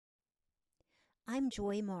I'm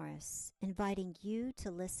Joy Morris, inviting you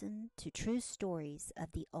to listen to True Stories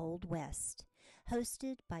of the Old West,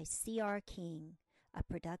 hosted by C.R. King, a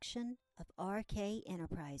production of RK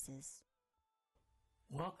Enterprises.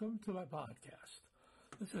 Welcome to my podcast.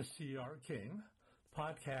 This is C.R. King. The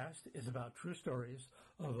podcast is about true stories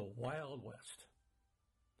of the Wild West.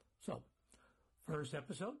 So, first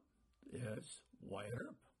episode is Wyatt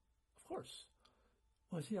Earp. Of course.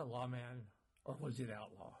 Was he a lawman or was he an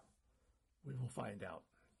outlaw? We will find out.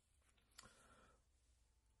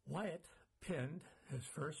 Wyatt pinned his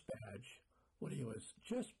first badge when he was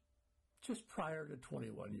just prior to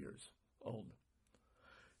 21 years old.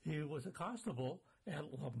 He was a constable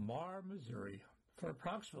at Lamar, Missouri for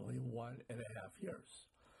approximately 1.5 years.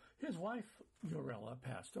 His wife, Urella,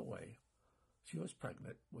 passed away. She was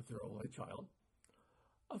pregnant with their only child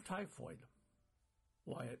of typhoid.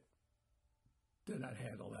 Wyatt did not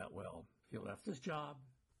handle that well. He left his job.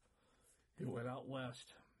 He went out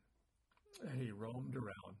west, and he roamed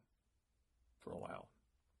around for a while.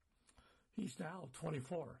 He's now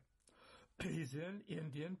 24. He's in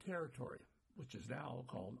Indian Territory, which is now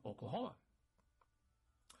called Oklahoma.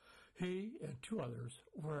 He and two others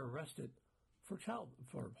were arrested for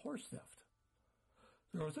horse theft.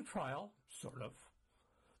 There was a trial, sort of.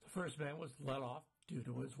 The first man was let off due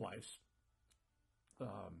to his wife's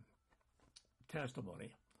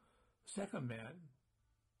testimony. The second man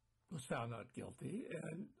was found not guilty,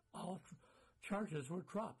 and all charges were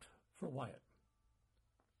dropped for Wyatt.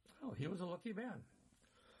 Oh, he was a lucky man.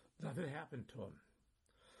 Nothing happened to him.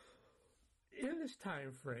 In this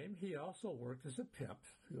time frame, he also worked as a pimp.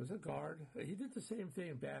 He was a guard. He did the same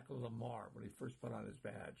thing back in Lamar when he first put on his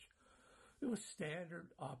badge. It was standard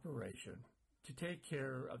operation to take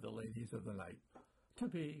care of the ladies of the night, to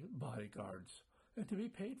be bodyguards, and to be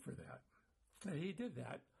paid for that. And he did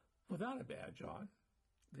that without a badge on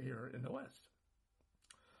here in the West.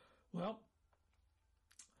 Well,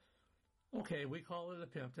 okay, we call it a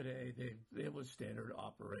pimp today. It was standard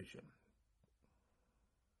operation.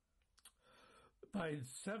 By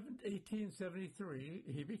 1873,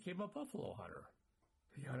 he became a buffalo hunter.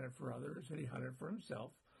 He hunted for others and he hunted for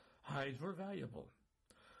himself. Hides were valuable.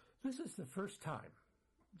 This is the first time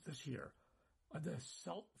this year on the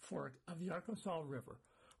Salt Fork of the Arkansas River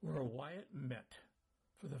where Wyatt met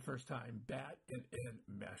for the first time Bat and Ed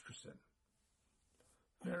Masterson.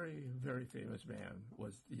 Very, very famous man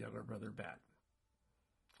was the younger brother Bat.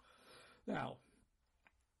 Now,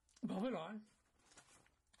 moving on,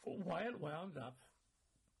 Wyatt wound up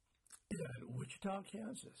in Wichita,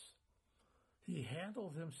 Kansas. He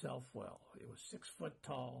handled himself well. He was 6 foot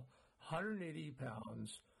tall, 180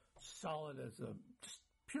 pounds, solid as just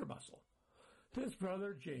pure muscle. His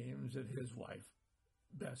brother James and his wife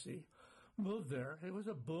Bessie moved there. It was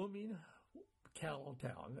a booming cattle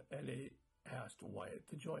town, and they asked Wyatt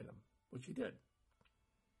to join them, which he did.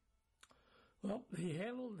 Well, he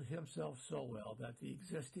handled himself so well that the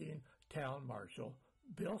existing town marshal,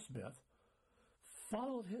 Bill Smith,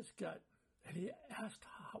 followed his gut, and he asked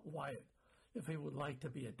Wyatt if he would like to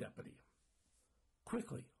be a deputy.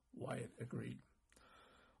 Quickly, Wyatt agreed.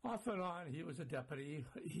 Off and on, he was a deputy.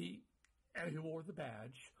 He wore the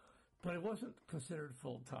badge, but it wasn't considered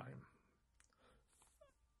full-time.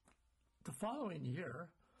 The following year,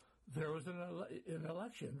 there was an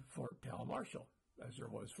election for town marshal, as there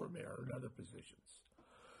was for mayor and other positions.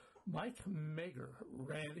 Mike Mager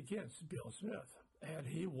ran against Bill Smith, and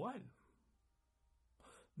he won.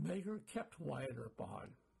 Mager kept Wyatt Earp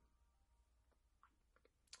on.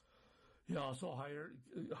 He also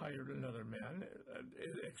hired another man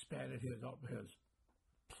and expanded his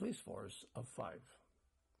police force of 5.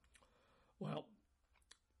 Well,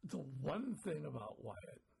 the one thing about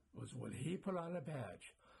Wyatt was when he put on a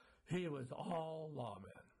badge, he was all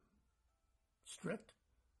lawman. Strict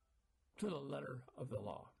to the letter of the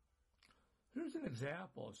law. Here's an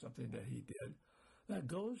example of something that he did that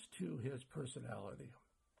goes to his personality.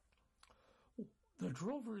 The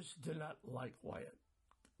drovers did not like Wyatt.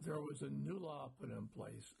 There was a new law put in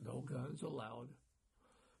place, no guns allowed.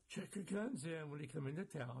 Check your guns in when you come into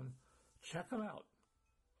town. Check them out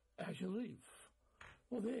as you leave.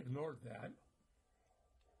 Well, they ignored that.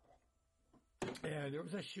 And there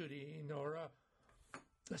was a shooting or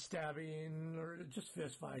a stabbing or just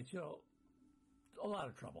fist fights, a lot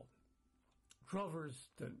of trouble. Drovers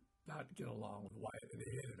did not get along with Wyatt and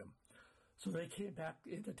they hated him. So they came back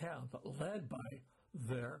into town, but led by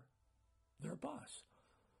their boss,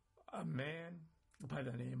 a man by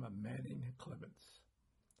the name of Manning Clements.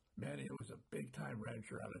 Manning was a big-time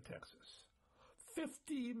rancher out of Texas.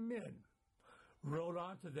 50 men rode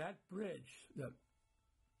onto that bridge,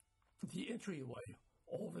 the entryway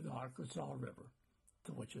over the Arkansas River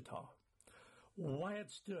to Wichita.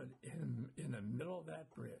 Wyatt stood in the middle of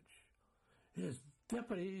that bridge. His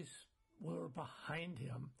deputies were behind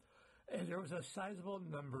him, and there was a sizable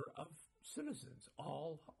number of citizens,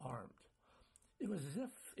 all armed. It was as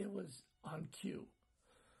if it was on cue.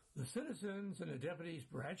 The citizens and the deputies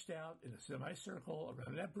branched out in a semicircle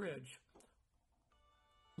around that bridge,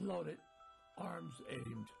 loaded, arms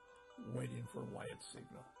aimed, waiting for Wyatt's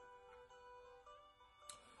signal.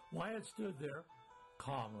 Wyatt stood there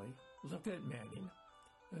calmly, looked at Manning,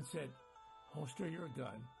 and said, "Holster your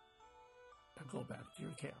gun and go back to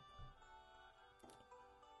your camp."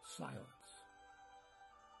 Silence.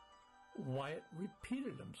 Wyatt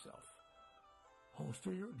repeated himself,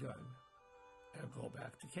 "Holster your gun and go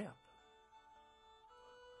back to camp."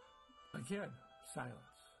 Again,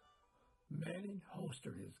 silence. Manning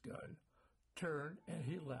holstered his gun, turned, and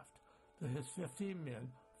he left. His 15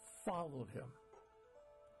 men followed him.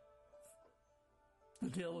 The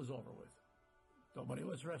deal was over with. Nobody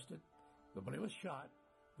was arrested. Nobody was shot.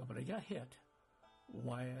 Nobody got hit.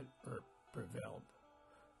 Wyatt Earp prevailed.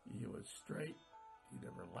 He was straight. He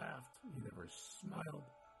never laughed. He never smiled.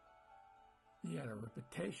 He had a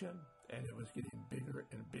reputation, and it was getting bigger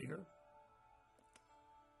and bigger.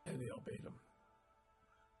 And they obeyed him.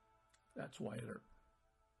 That's Wyatt Earp.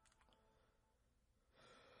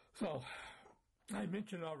 So, I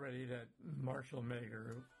mentioned already that Marshall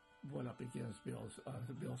Mager went up against Bill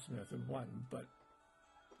Smith and won, but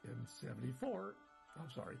in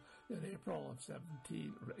April of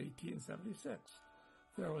 1876,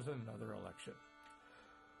 there was another election.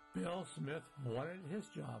 Bill Smith wanted his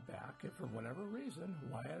job back, and for whatever reason,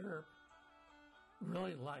 Wyatt Earp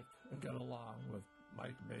really liked and got along with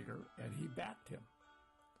Mike Mager, and he backed him.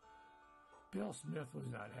 Bill Smith was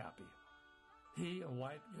not happy. He and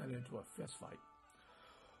Wyatt got into a fist fight.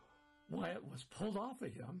 Wyatt was pulled off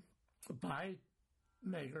of him by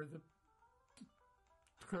Mager, the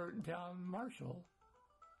Curtin-town marshal,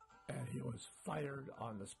 and he was fired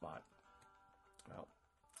on the spot. Well,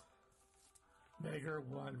 Mager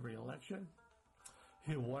won re-election.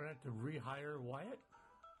 He wanted to rehire Wyatt.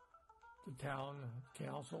 The town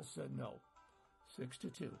council said no.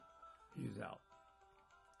 6-2. He's out.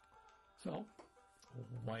 So,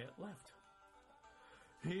 Wyatt left.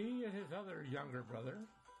 He and his other younger brother,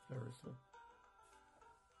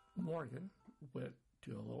 Morgan, went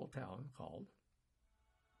to a little town called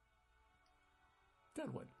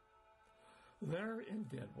Deadwood. There in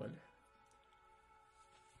Deadwood,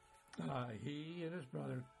 he and his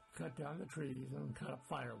brother cut down the trees and cut up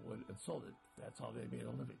firewood and sold it. That's how they made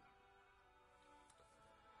a living.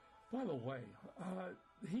 By the way,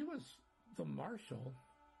 he was the marshal,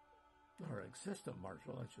 or assistant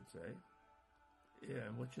marshal, I should say,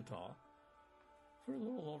 in Wichita for a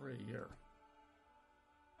little over a year.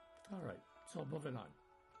 All right, so moving on.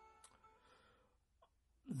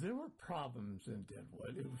 There were problems in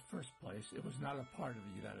Deadwood. In the first place, it was not a part of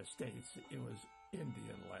the United States. It was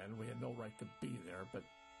Indian land. We had no right to be there, but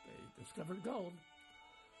they discovered gold.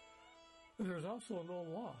 And there was also no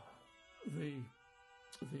law. The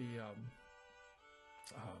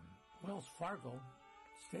Wells Fargo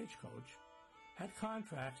stagecoach had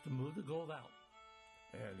contracts to move the gold out,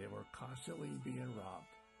 and they were constantly being robbed.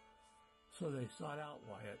 So they sought out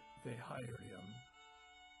Wyatt. They hired him.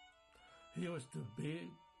 He was the big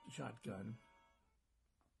shotgun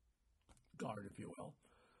guard, if you will,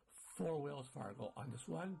 for Wells Fargo on this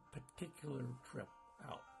one particular trip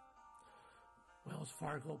out. Wells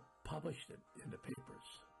Fargo published it in the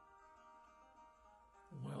papers.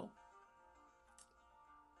 Well,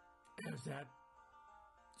 as that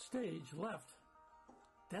stage left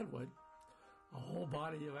Deadwood, a whole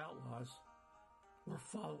body of outlaws were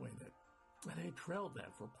following it, and they trailed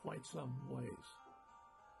that for quite some ways.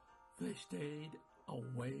 They stayed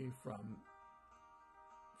away from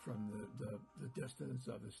the distance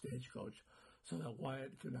of the stagecoach so that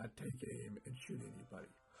Wyatt could not take aim and shoot anybody.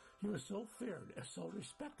 He was so feared and so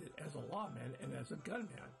respected as a lawman and as a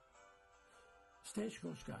gunman.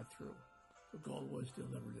 Stagecoach got through. The gold was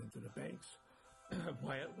delivered into the banks.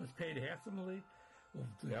 Wyatt was paid handsomely.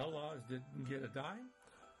 The outlaws didn't get a dime.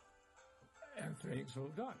 And things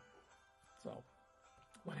moved on. So,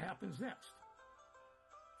 what happens next?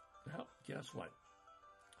 Well, guess what?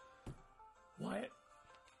 Wyatt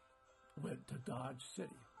went to Dodge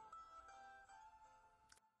City.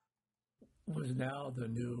 Was now the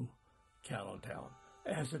new cattle town.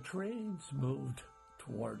 As the trains moved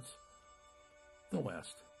towards the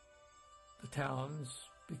west, the towns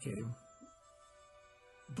became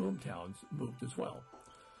boom towns, moved as well.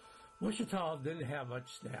 Wichita didn't have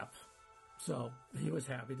much snap, So he was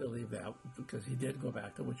happy to leave that because he did go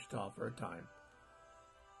back to Wichita for a time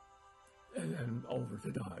and then over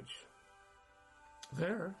to Dodge.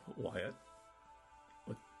 There, Wyatt,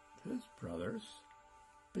 with his brothers,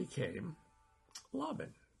 became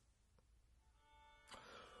Lawman.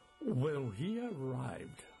 When he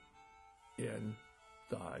arrived in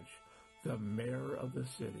Dodge, the mayor of the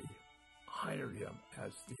city hired him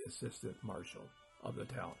as the assistant marshal of the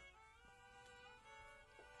town.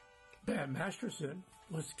 Bat Masterson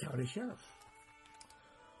was county sheriff.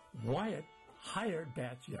 Wyatt hired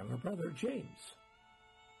Bat's younger brother, James.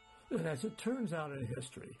 And as it turns out in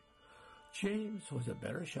history, James was a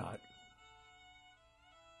better shot,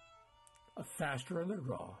 a faster in the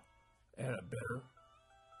draw, and a better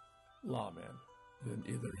lawman than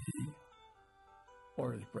either he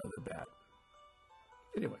or his brother Bat.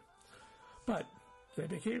 Anyway, but they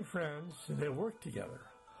became friends and they worked together.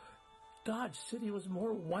 Dodge City was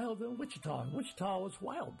more wild than Wichita, and Wichita was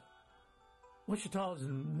wild. Wichita's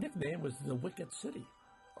nickname was the Wicked City,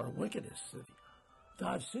 or Wickedest City.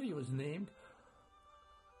 Dodge City was named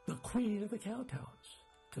the Queen of the Cowtowns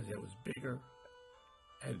because it was bigger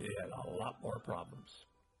and they had a lot more problems.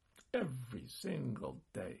 Every single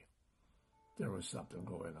day there was something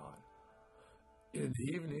going on. In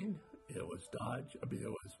the evening, it was it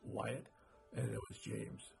was Wyatt and it was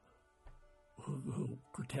James who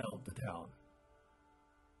curtailed the town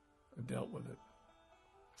and dealt with it.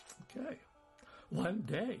 Okay. One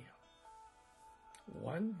day,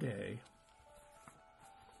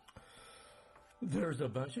 there's a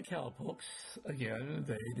bunch of cowpokes. Again,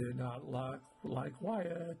 they did not like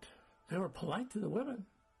Wyatt. They were polite to the women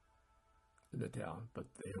in the town, but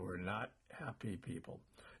they were not happy people.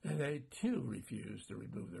 And they, too, refused to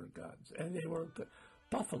remove their guns. And they were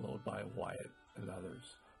buffaloed by Wyatt and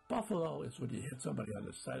others. Buffalo is when you hit somebody on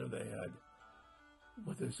the side of the head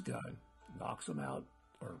with this gun, knocks them out,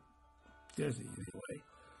 or dizzy anyway,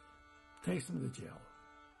 takes them to jail.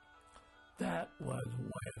 That was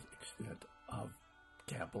Wyatt's extent of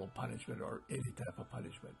capital punishment or any type of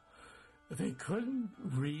punishment. If he couldn't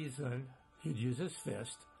reason, he'd use his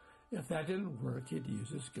fist. If that didn't work, he'd use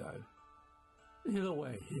his gun. Either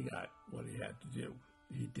way, he got what he had to do.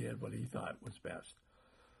 He did what he thought was best.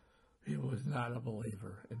 He was not a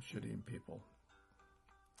believer in shooting people.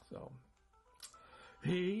 So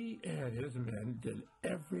he and his men did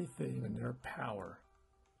everything in their power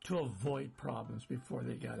to avoid problems before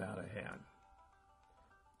they got out of hand.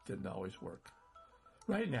 Didn't always work.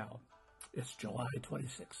 Right now, it's July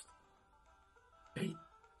 26th,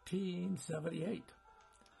 1878,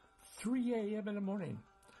 3 a.m. in the morning.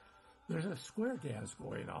 There's a square dance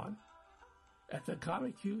going on at the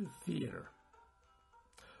Comic View Theater.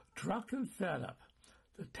 Drunk and fed up,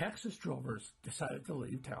 the Texas Drovers decided to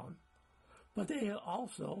leave town, but they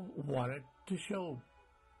also wanted to show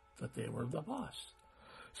that they were the boss.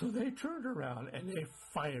 So they turned around and they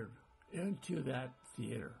fired into that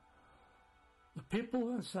theater. The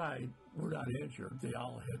people inside were not injured. They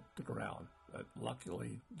all hit the ground.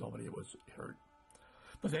 Luckily, nobody was hurt.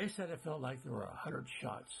 But they said it felt like there were 100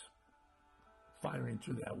 shots firing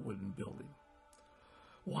through that wooden building.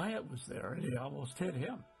 Wyatt was there, and they almost hit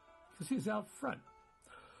him because he's out front.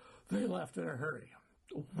 They left in a hurry.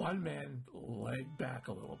 One man lagged back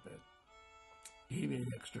a little bit. He made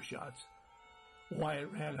extra shots.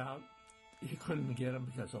 Wyatt ran out. He couldn't get him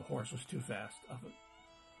because the horse was too fast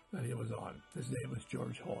that he was on. His name was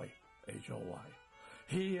George Hoy, H-O-Y.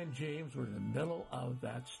 He and James were in the middle of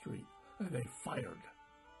that street, and they fired,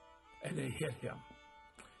 and they hit him.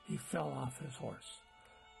 He fell off his horse.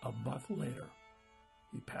 A month later,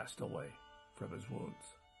 he passed away from his wounds.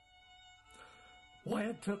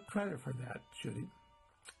 Wyatt took credit for that shooting,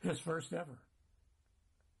 his first ever.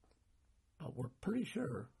 But we're pretty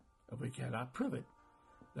sure, and we cannot prove it,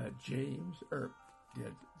 that James Earp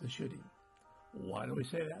did the shooting. Why do we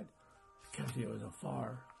say that? Because he was a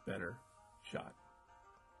far better shot.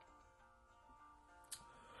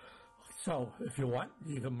 So, if you want,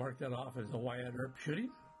 you can mark that off as a Wyatt Earp shooting.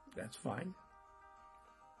 That's fine.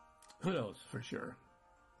 Who knows for sure?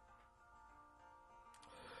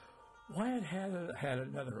 Wyatt had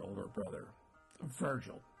another older brother,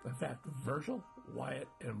 Virgil. In fact, Virgil, Wyatt,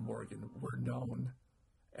 and Morgan were known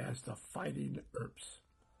as the Fighting Earps.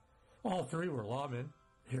 All three were lawmen,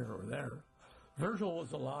 here or there. Virgil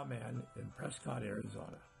was a lawman in Prescott,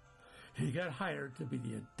 Arizona. He got hired to be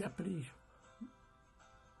the deputy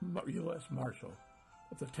U.S. Marshal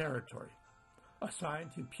of the territory,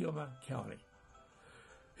 assigned to Pima County.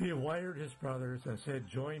 He wired his brothers and said,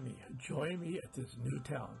 join me at this new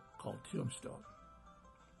town called Tombstone.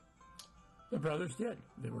 The brothers did.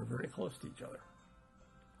 They were very close to each other.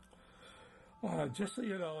 Just so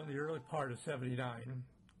you know, in the early part of '79,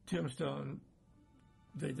 Tombstone,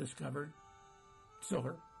 they discovered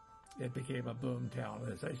silver. It became a boom town,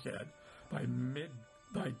 as I said. By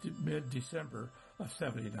mid-December of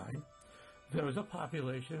 '79, there was a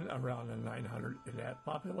population around 900, and that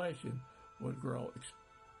population would grow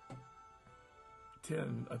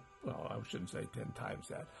 10, well, I shouldn't say 10 times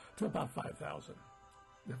that, to about 5,000,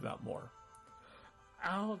 if not more.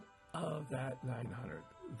 Out of that 900,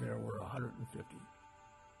 there were 150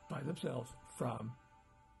 by themselves from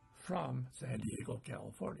San Diego,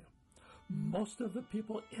 California. Most of the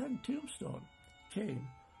people in Tombstone came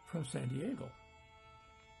from San Diego.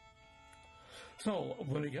 So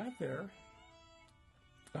when he got there,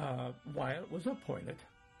 Wyatt was appointed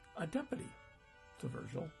a deputy to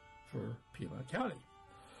Virgil for Pima County.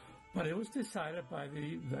 But it was decided by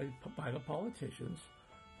the politicians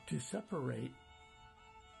to separate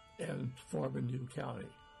and form a new county.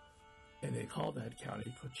 And they called that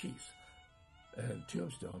county Cochise. And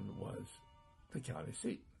Tombstone was the county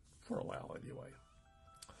seat for a while anyway.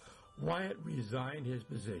 Wyatt resigned his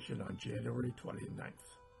position on January 29th.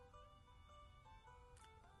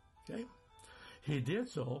 Okay? He did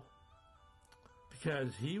so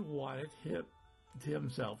because he wanted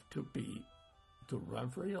himself to run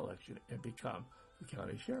for re-election and become the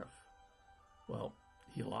county sheriff. Well,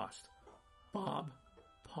 he lost. Bob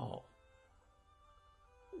Paul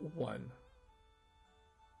won.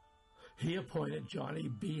 He appointed Johnny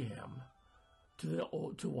Behan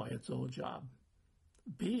to Wyatt's old job.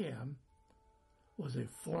 Behan was a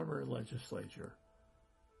former legislator,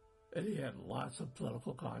 and he had lots of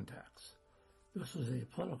political contacts. This was a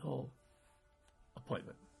political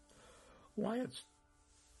appointment. Wyatt's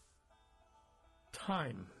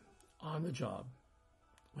time on the job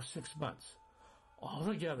was 6 months.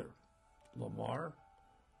 Altogether, Lamar,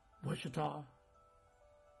 Wichita,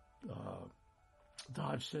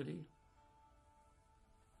 Dodge City,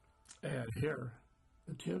 and here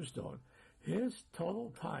in Tombstone, his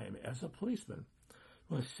total time as a policeman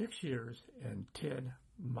was 6 years and 10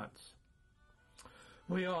 months.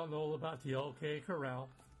 We all know about the OK Corral.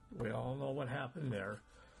 We all know what happened there.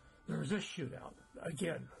 There was a shootout.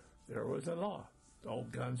 Again, there was a law. No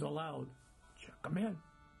guns allowed. Check them in.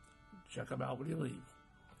 Check them out when you leave.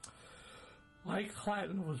 Mike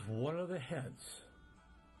Clanton was one of the heads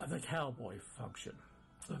of the cowboy function.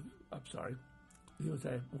 He was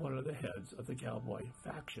one of the heads of the cowboy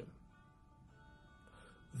faction.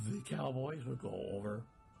 The cowboys would go over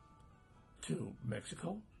to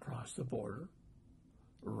Mexico, cross the border,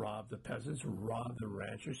 rob the peasants, rob the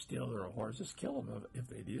ranchers, steal their horses, kill them if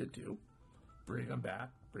they needed to, bring them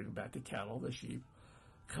back the cattle, the sheep,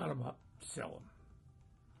 cut them up, sell them.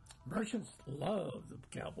 Merchants loved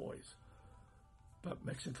the cowboys, but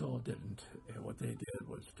Mexico didn't, and what they did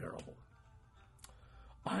was terrible.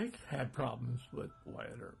 Ike had problems with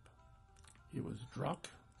Wyatt Earp. He was drunk,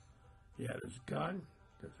 he had his gun,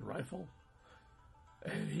 his rifle,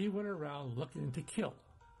 and he went around looking to kill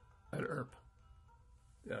an Earp.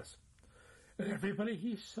 Yes. And everybody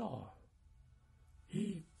he saw,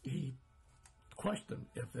 he questioned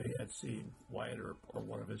if they had seen Wyatt Earp or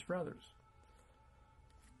one of his brothers.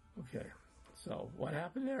 Okay, so what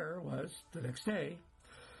happened there was the next day,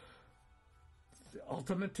 the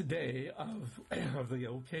ultimate day of the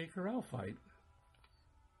OK Corral fight,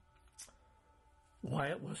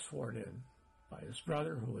 Wyatt was sworn in by his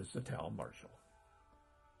brother, who was the town marshal.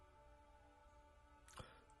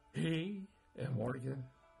 He and Morgan,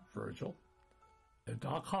 Virgil, and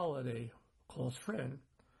Doc Holliday, close friend,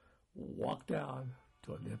 walked down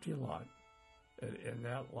to an empty lot, and in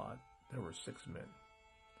that lot there were 6 men.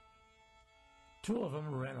 2 of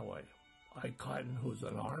them ran away. Ike Cotton, who was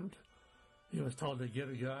unarmed, he was told to get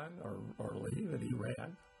a gun or leave, and he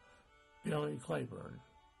ran. Billy Claiborne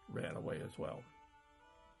ran away as well.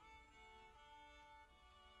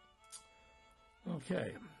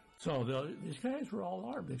 Okay, so these guys were all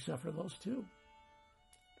armed except for those 2.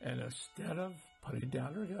 And instead of putting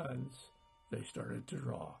down their guns, they started to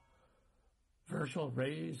draw. Virgil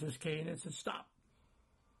raised his cane and said, "Stop.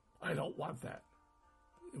 I don't want that."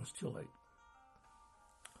 It was too late.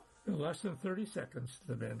 In less than 30 seconds,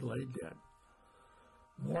 the men lay dead.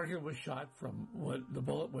 Morgan was shot the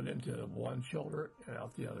bullet went into one shoulder and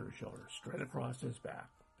out the other shoulder, straight across his back.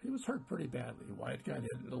 He was hurt pretty badly. Wyatt got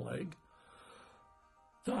hit in the leg.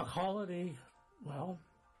 Doc Holliday, well,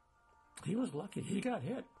 he was lucky. He got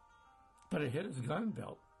hit, but it hit his gun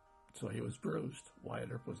belt, so he was bruised.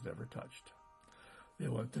 Wyatt Earp was never touched. They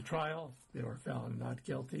went to trial. They were found not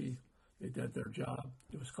guilty. They did their job.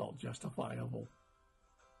 It was called justifiable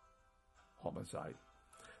homicide.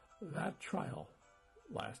 That trial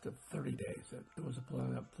lasted 30 days. It was a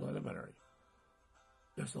preliminary.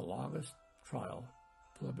 It's the longest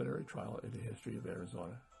preliminary trial in the history of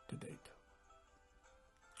Arizona to date.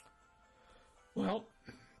 Well,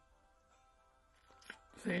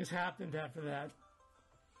 things happened after that.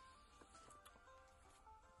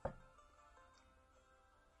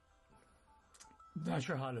 Not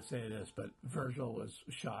sure how to say this, but Virgil was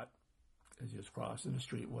shot as he was crossing the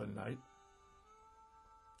street one night.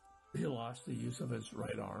 He lost the use of his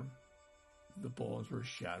right arm. The bones were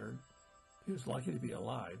shattered. He was lucky to be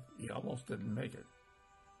alive. He almost didn't make it.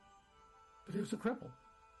 But he was a cripple.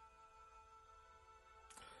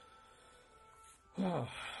 Oh.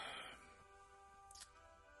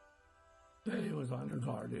 Then he was under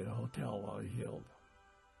guard in a hotel while he healed.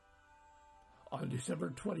 On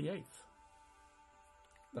December 28th,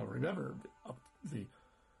 now remember,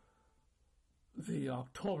 the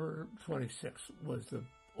October 26th was the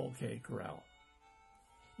OK Corral.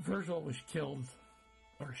 Virgil was killed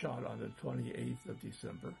or shot on the 28th of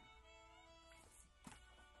December.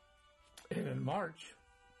 And in March,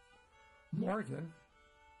 Morgan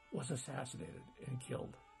was assassinated and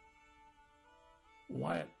killed.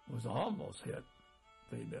 Wyatt was almost hit.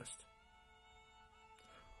 They missed.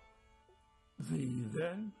 The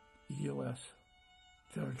then U.S.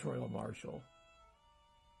 Territorial Marshal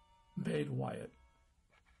made Wyatt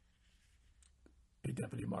a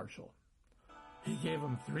deputy marshal. He gave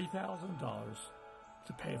him $3,000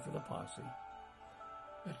 to pay for the posse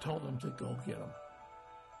and told him to go get him,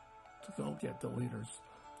 to go get the leaders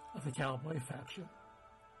of the cowboy faction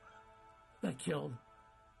that killed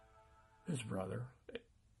his brother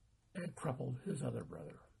and crippled his other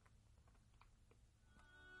brother.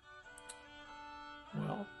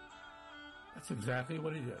 Well, that's exactly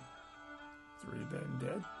what he did. 3 men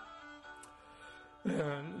dead.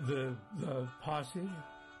 And the posse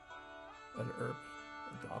at Earp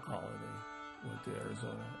and Doc Holliday went to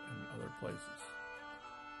Arizona and other places.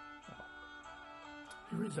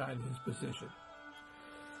 He resigned his position.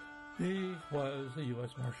 He was a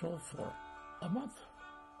U.S. Marshal for a month.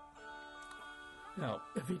 Now,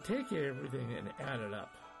 if you take everything and add it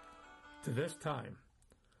up to this time,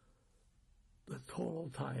 the total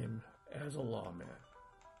time as a lawman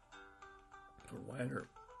for Wyatt Earp,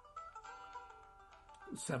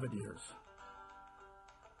 7 years.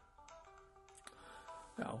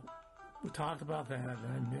 Now, we talked about that, and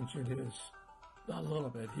I mentioned a little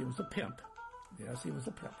bit. He was a pimp. Yes, he was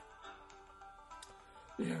a pimp.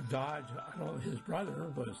 And Dodge, his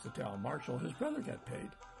brother was the town marshal. His brother got paid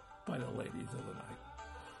by the ladies of the night.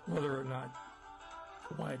 Whether or not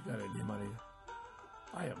Wyatt got any money,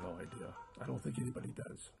 I have no idea. I don't think anybody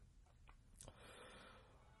does.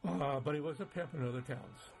 But he was a pimp in other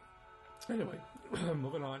towns. Anyway,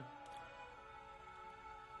 moving on.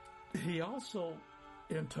 He also,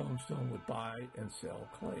 in Tombstone, would buy and sell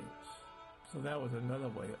claims. So that was another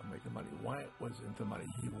way of making money. Wyatt was into money.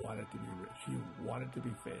 He wanted to be rich. He wanted to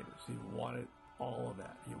be famous. He wanted all of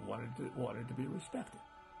that. He wanted to be respected.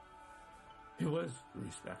 He was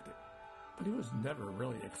respected, but he was never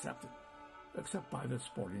really accepted, except by the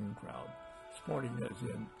sporting crowd. Sporting as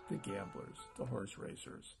in the gamblers, the horse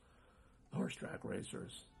racers, the horse track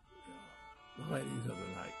racers, the ladies of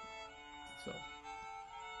the night.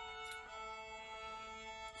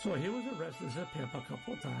 So he was arrested as a pimp a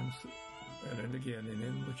couple of times, and then again, and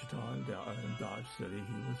in Wichita and Dodge City,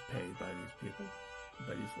 he was paid by these people,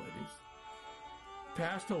 by these ladies.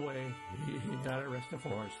 Passed away. He got arrested for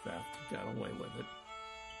horse theft. Got away with it.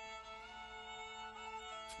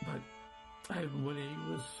 But when he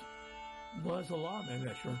was a lawman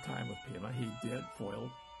that short time with Pima, he did foil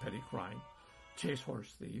petty crime, chase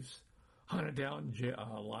horse thieves, hunted down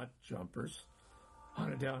lot jumpers,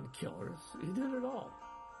 hunted down killers. He did it all.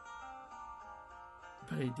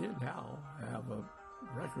 But he did now have a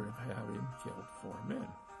record of having killed 4 men.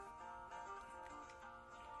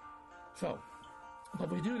 So, what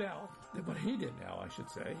he did now, I should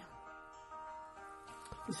say,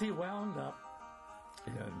 is he wound up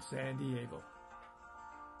in San Diego,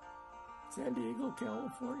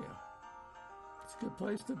 California. It's a good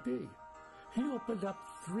place to be. He opened up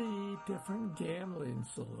 3 different gambling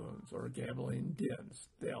saloons or gambling dens.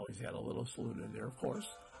 They always had a little saloon in there, of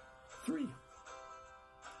course. 3.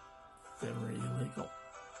 They were illegal.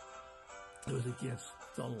 It was against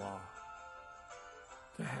the law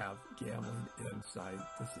to have gambling inside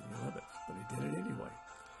the city limits, but he did it anyway.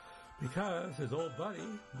 Because his old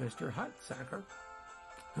buddy, Mr. Hutsacker,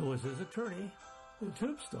 who was his attorney in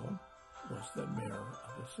Tombstone, was the mayor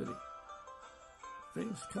of the city.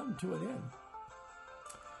 Things come to an end.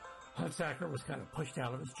 Hutsacker was kind of pushed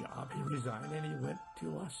out of his job. He resigned and he went to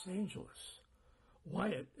Los Angeles,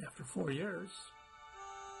 Wyatt, after 4 years,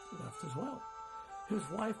 left as well. His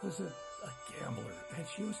wife was a gambler, and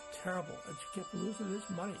she was terrible, and she kept losing his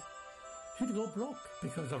money. He'd go broke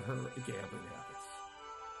because of her gambling habits.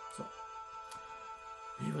 So,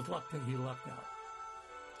 he was lucked and he lucked out.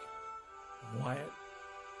 Wyatt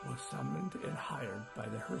was summoned and hired by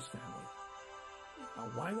the Hearst family. Now,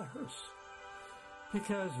 why the Hearst?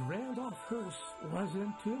 Because Randolph Hearst was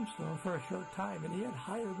in Tombstone for a short time, and he had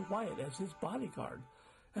hired Wyatt as his bodyguard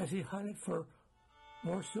as he hunted for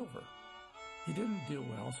more silver. He didn't do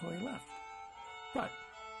well, so he left. But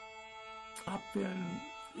up in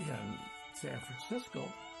San Francisco,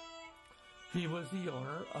 he was the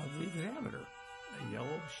owner of the Examiner, a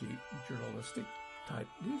yellow sheet journalistic type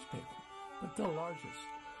newspaper, but the largest.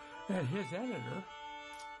 And his editor,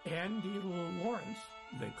 Andy Lawrence,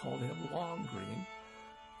 they called him Long Green,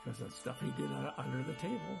 because the stuff he did under the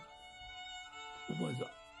table was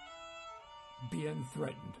being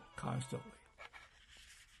threatened constantly.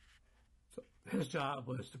 So his job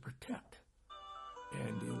was to protect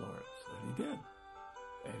Andy Lawrence, and he did.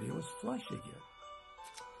 And he was flush again.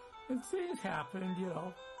 And things happened,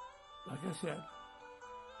 like I said.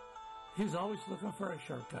 He's always looking for a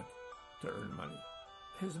shortcut to earn money.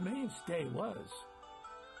 His mainstay was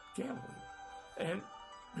gambling. And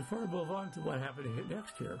before I move on to what happened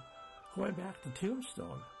next here, going back to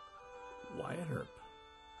Tombstone, Wyatt Earp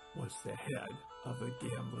was the head of a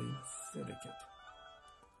gambling syndicate.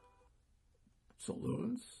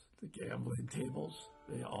 Saloons, the gambling tables,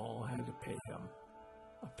 they all had to pay him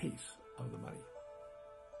a piece of the money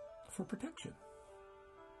for protection.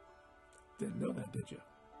 Didn't know that, did you?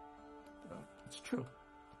 It's true.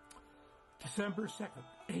 December 2nd,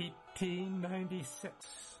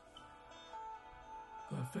 1896.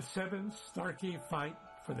 The Fitzsimmons-Starkey fight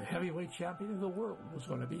for the heavyweight champion of the world was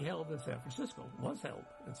going to be held in San Francisco,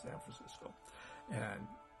 And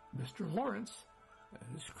Mr. Lawrence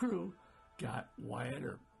and his crew got Wyatt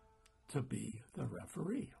Earp to be the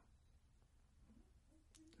referee.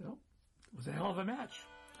 It was a hell of a match.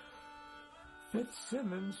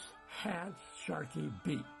 Fitzsimmons had Sharkey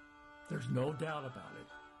beat. There's no doubt about it.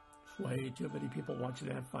 There's way too many people watching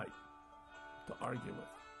that fight to argue with.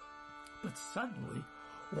 But suddenly,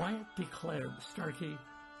 Wyatt declared Starkey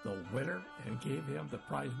the winner and gave him the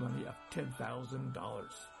prize money of $10,000.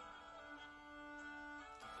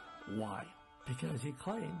 Why? Because he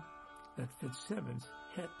claimed that Fitzsimmons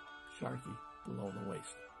hit Sharkey below the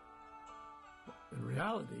waist. In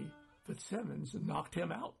reality, Fitzsimmons knocked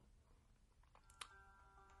him out.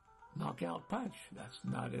 Knockout punch. That's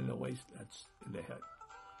not in the waist, that's in the head.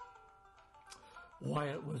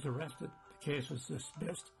 Wyatt was arrested. The case was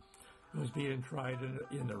dismissed. He was being tried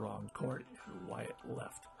in the wrong court, and Wyatt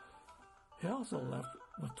left. He also left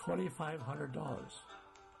with $2,500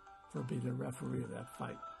 for being the referee of that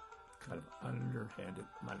fight. Kind of underhanded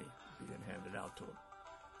money being handed out to him.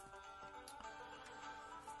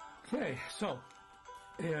 Okay, so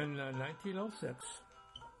in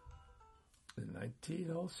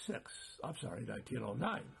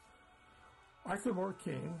 1909, Arthur Moore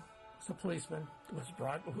King was a policeman,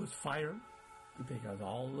 was fired because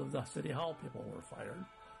all of the City Hall people were fired.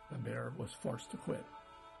 The mayor was forced to quit.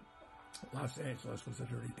 Los Angeles was a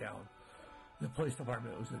dirty town. The police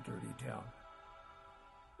department was a dirty town.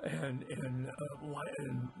 And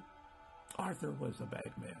Arthur was a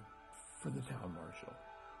bad man for the town marshal.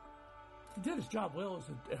 He did his job well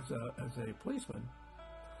as a policeman,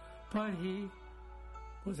 but he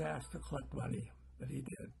was asked to collect money, and he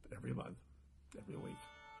did every month, every week,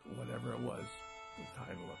 whatever it was, the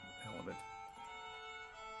time element.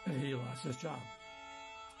 And he lost his job.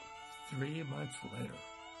 3 months later,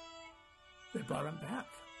 they brought him back.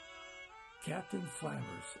 Captain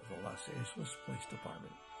Flammers of the Los Angeles Police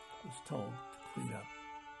Department was told to clean up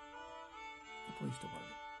the police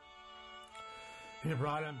department. He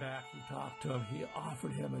brought him back, he talked to him, he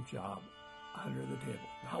offered him a job under the table,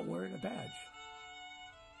 not wearing a badge,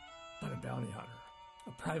 but a bounty hunter,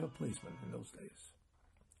 a private policeman in those days.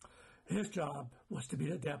 His job was to be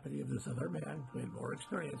the deputy of this other man who had more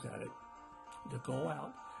experience at it, to go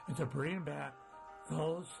out and to bring back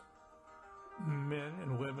those men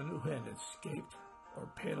and women who had escaped or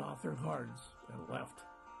paid off their cards and left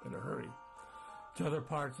in a hurry to other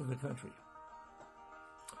parts of the country.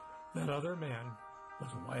 That other man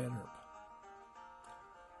was Wyatt Earp.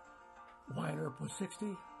 Wyatt Earp was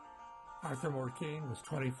 60. Arthur Moore King was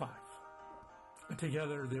 25. And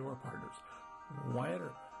together they were partners. Wyatt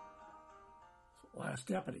Earp, last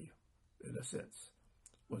deputy, in a sense,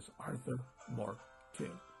 was Arthur Moore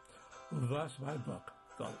King. Thus my book,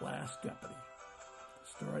 The Last Deputy,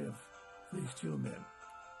 the story of these two men.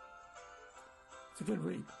 It's It's a good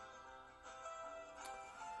read.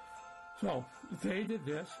 So they did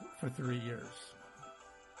this for 3 years.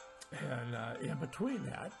 And in between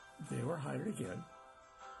that, they were hired again,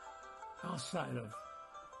 outside of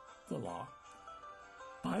the law,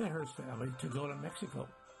 by the Hearst family to go to Mexico.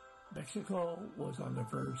 Mexico was on the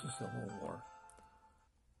verge of civil war.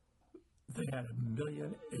 They had a 1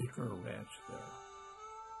 million-acre ranch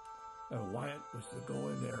there. And Wyatt was to go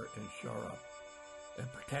in there and shore up and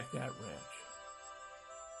protect that ranch.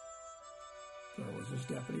 There was his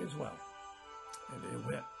deputy as well. And they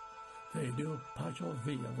went. They knew Pancho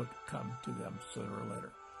Villa would come to them sooner or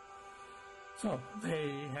later. So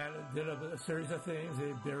they did a series of things.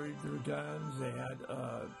 They buried their guns. They had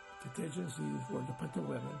contingencies where to put the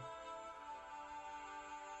women.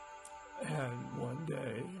 And one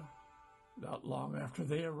day, not long after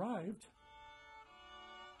they arrived,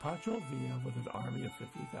 Pancho Villa with an army of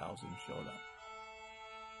 50,000 showed up.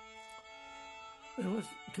 It was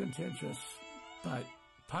contentious, but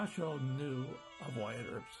Pancho knew of Wyatt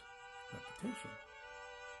Earp's reputation.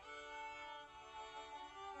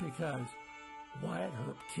 Because Wyatt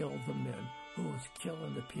Earp killed the men who was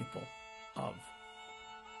killing the people of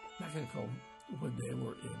Mexico when they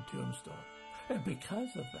were in Tombstone. And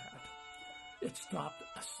because of that, it stopped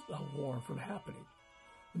a war from happening.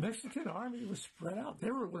 The Mexican army was spread out.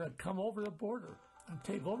 They were going to come over the border and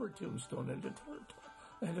take over Tombstone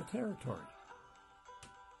and the territory.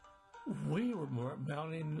 We were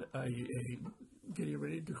mounting getting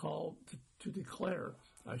ready to declare,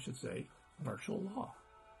 I should say, martial law.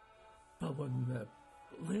 But when the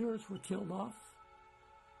leaders were killed off,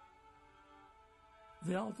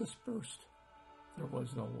 they all dispersed. There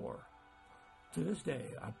was no war. To this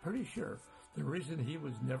day, I'm pretty sure the reason he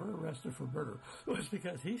was never arrested for murder was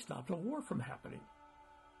because he stopped a war from happening.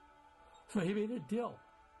 So he made a deal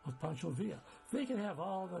with Pancho Villa. They could have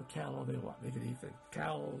all the cattle they want. They could eat the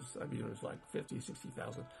cows. I mean, it was like 50,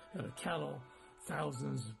 60,000 head of cattle,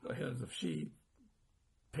 thousands of heads of sheep,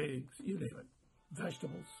 pigs, you name it.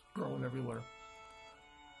 Vegetables growing everywhere.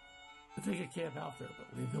 But they could camp out there,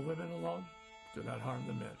 but leave the women alone. Do not harm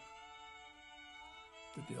the men.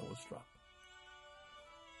 The deal was struck.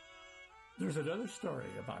 There's another story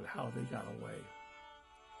about how they got away.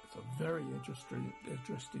 It's a very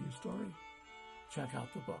interesting story. Check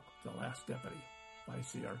out the book, The Last Deputy, by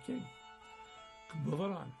C.R. King.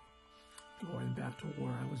 Moving on, going back to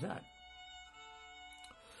where I was at.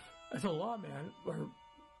 As a lawman,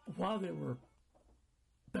 while they were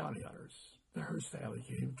bounty hunters, the Hearst family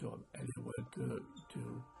came to them, and they went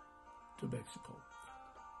to Mexico,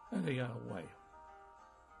 and they got away.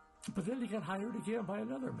 But then they got hired again by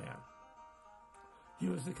another man. He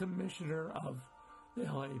was the commissioner of the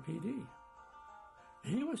LAPD.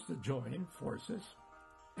 He was to join forces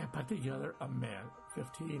and put together a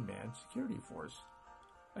 15-man security force.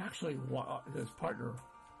 Actually, his partner,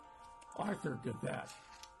 Arthur, did that.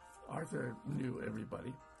 Arthur knew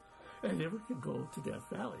everybody. And they were to go to Death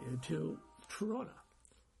Valley, into Trona,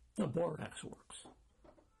 the borax works.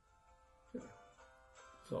 Yeah.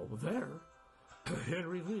 So there,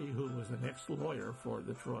 Henry Lee, who was the next lawyer for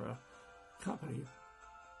the Trona company,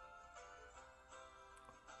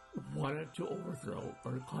 wanted to overthrow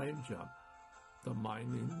or claim jump the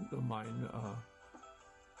mine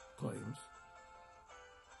claims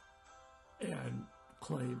and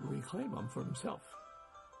reclaim them for himself.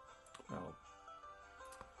 Well,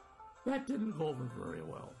 that didn't go over very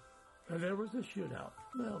well. And there was a shootout.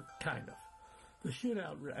 Well, kind of. The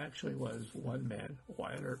shootout actually was one man,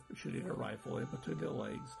 Wyatt Earp, shooting a rifle in between the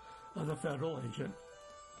legs of a federal agent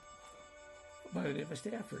by the name of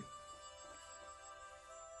Stafford.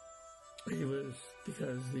 He was,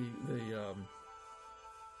 because the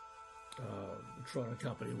Toronto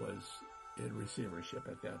company was in receivership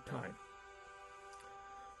at that time.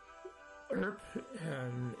 Earp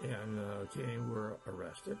and King were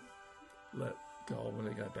arrested, let go when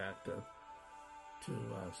they got back to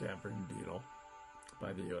San Bernardino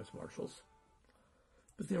by the U.S. Marshals.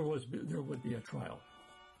 But there would be a trial.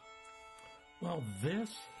 Well,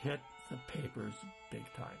 this hit the papers big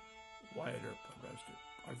time. Wyatt Earp arrested.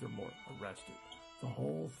 Arthur Moore arrested. The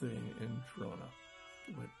whole thing in Trona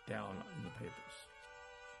went down in the papers.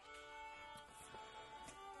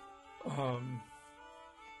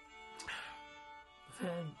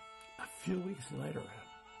 Then, a few weeks later,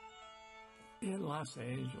 in Los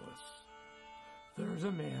Angeles, there's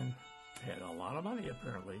a man, had a lot of money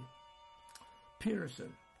apparently,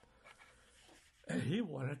 Peterson, and he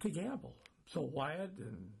wanted to gamble. So Wyatt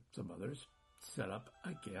and some others set up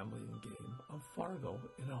a gambling game of Fargo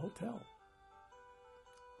in a hotel.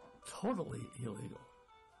 Totally illegal.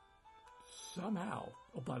 Somehow,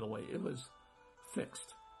 oh, by the way, it was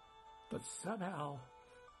fixed. But somehow,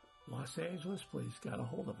 Los Angeles police got a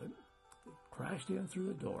hold of it, crashed in through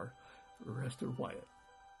the door, arrested Wyatt.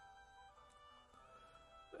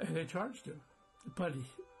 And they charged him. But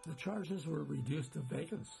the charges were reduced to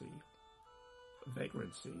vagrancy,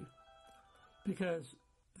 because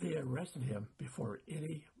they arrested him before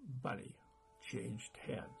any money changed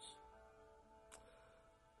hands.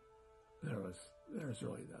 There was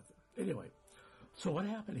really nothing. Anyway, so what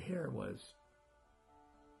happened here was,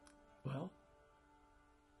 well,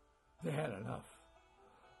 they had enough.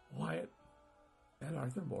 Wyatt and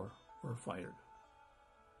Arthur Moore were fired.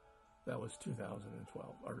 That was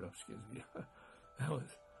 2012, or no, excuse me, that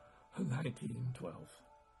was 1912.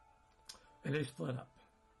 And they split up.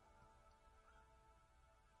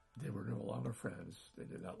 They were no longer friends. They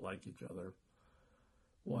did not like each other.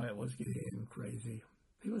 Wyatt was getting crazy.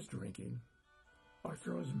 He was drinking.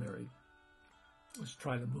 Arthur was married. Was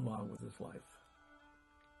trying to move on with his life.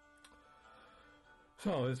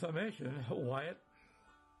 So, in summation, Wyatt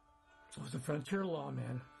was a frontier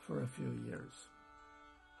lawman for a few years.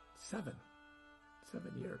 7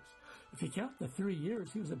 years. If you count the 3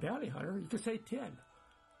 years he was a bounty hunter, you could say 10.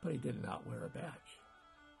 But he did not wear a badge.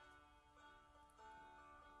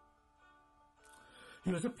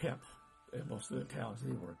 He was a pimp in most of the towns that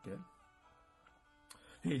he worked in.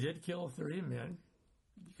 He did kill 30 men.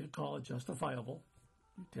 You could call it justifiable.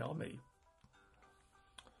 You tell me.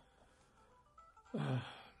 And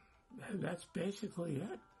that's basically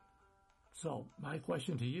it. So, my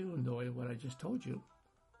question to you, knowing what I just told you,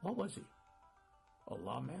 what was he? A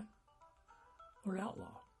lawman or an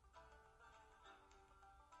outlaw?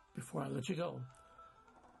 Before I let you go,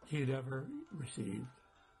 he never received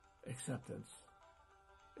acceptance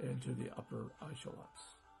into the upper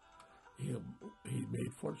echelons. He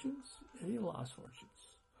made fortunes and he lost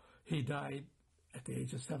fortunes. He died at the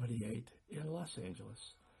age of 78 in Los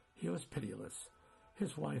Angeles. He was pitiless.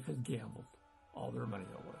 His wife had gambled all their money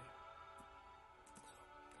away.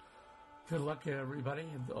 Good luck, everybody,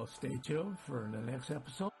 and stay tuned for the next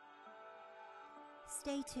episode.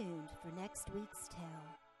 Stay tuned for next week's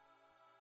tale.